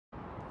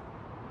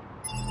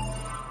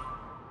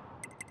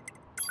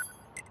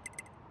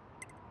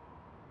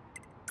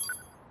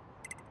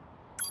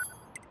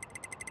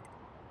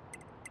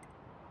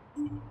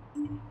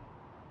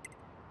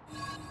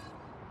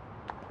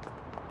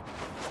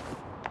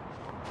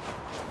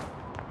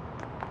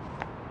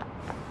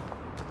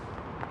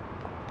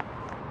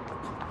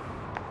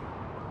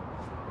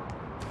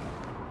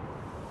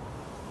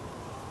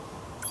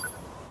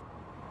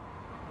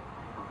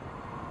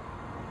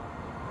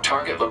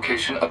Target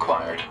location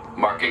acquired.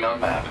 Marking on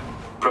map.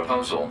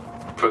 Proposal.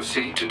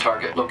 Proceed to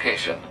target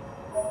location.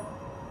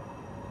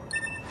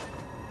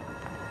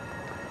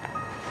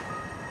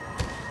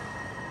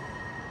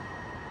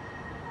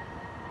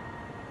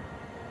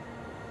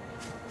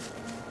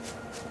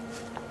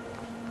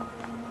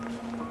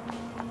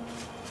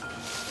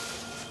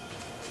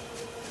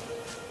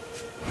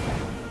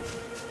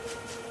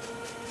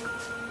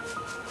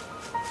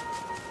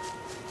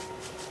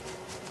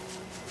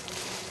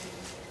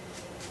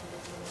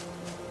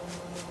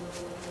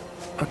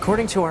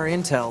 According to our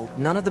intel,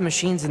 none of the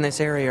machines in this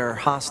area are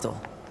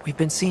hostile. We've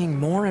been seeing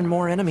more and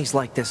more enemies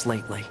like this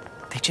lately.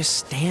 They just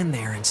stand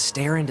there and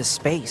stare into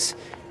space.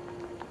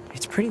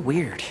 It's pretty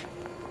weird.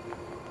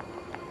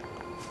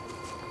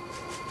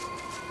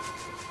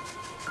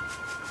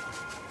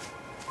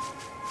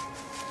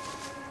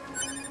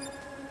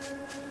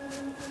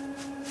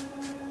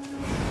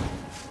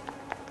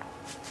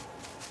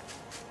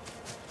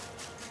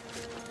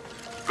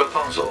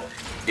 Proposal.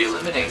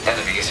 Eliminate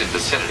enemies in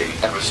vicinity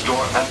and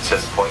restore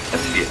access point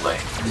immediately.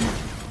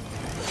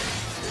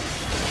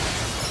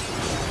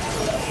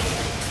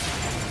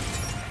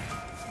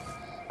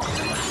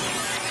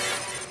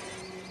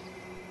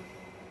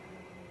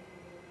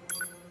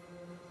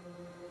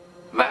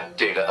 Map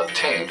data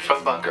obtained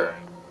from bunker.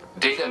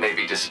 Data may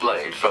be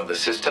displayed from the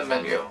system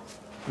menu.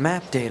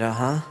 Map data,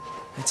 huh?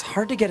 It's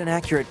hard to get an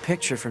accurate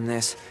picture from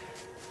this.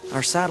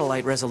 Our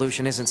satellite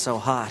resolution isn't so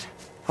hot.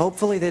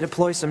 Hopefully they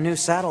deploy some new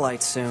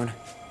satellites soon.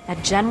 A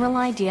general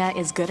idea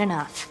is good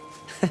enough.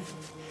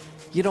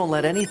 You don't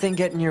let anything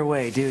get in your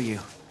way, do you?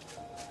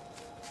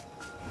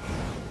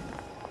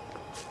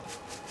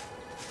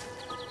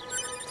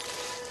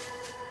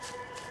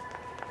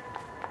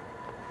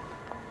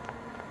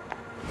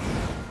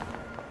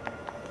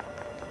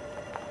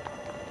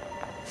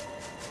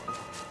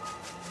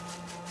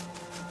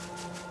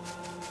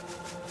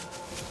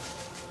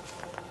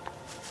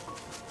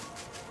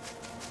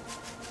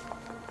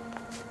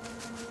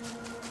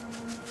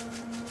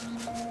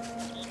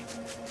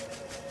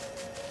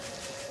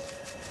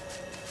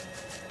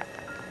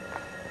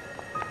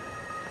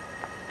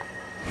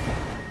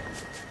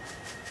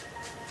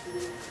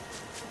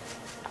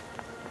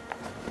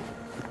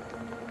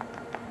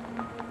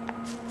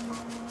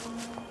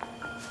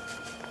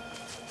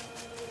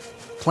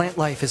 Plant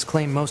life has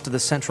claimed most of the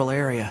central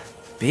area.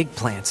 Big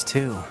plants,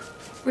 too.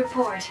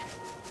 Report.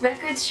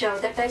 Records show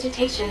that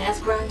vegetation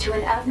has grown to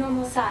an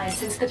abnormal size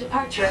since the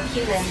departure of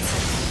humans.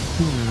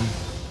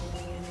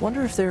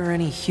 Wonder if there are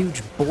any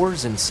huge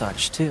boars and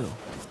such, too.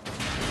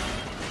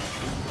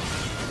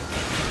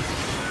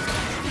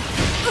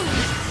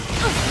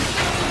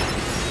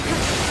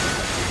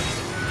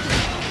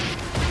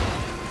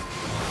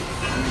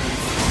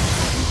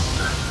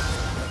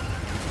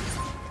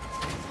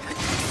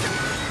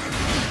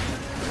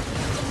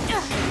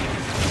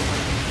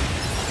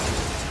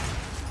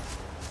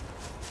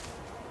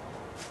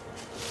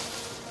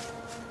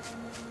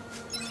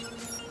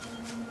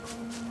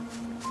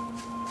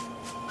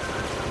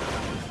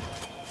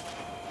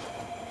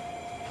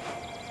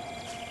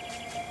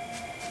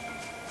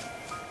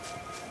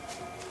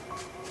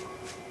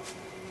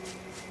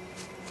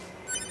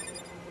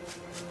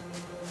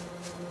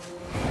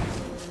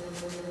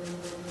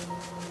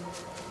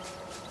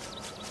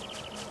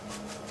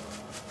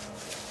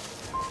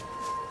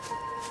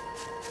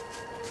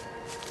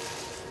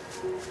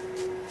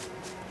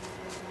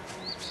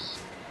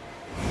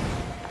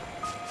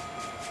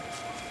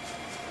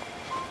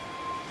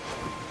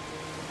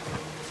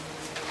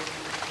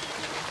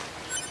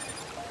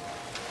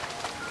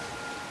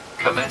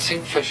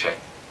 Commencing fishing.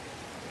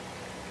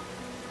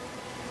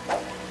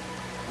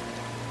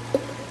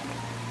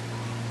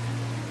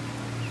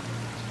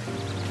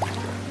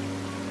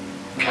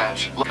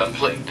 Catch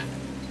complete.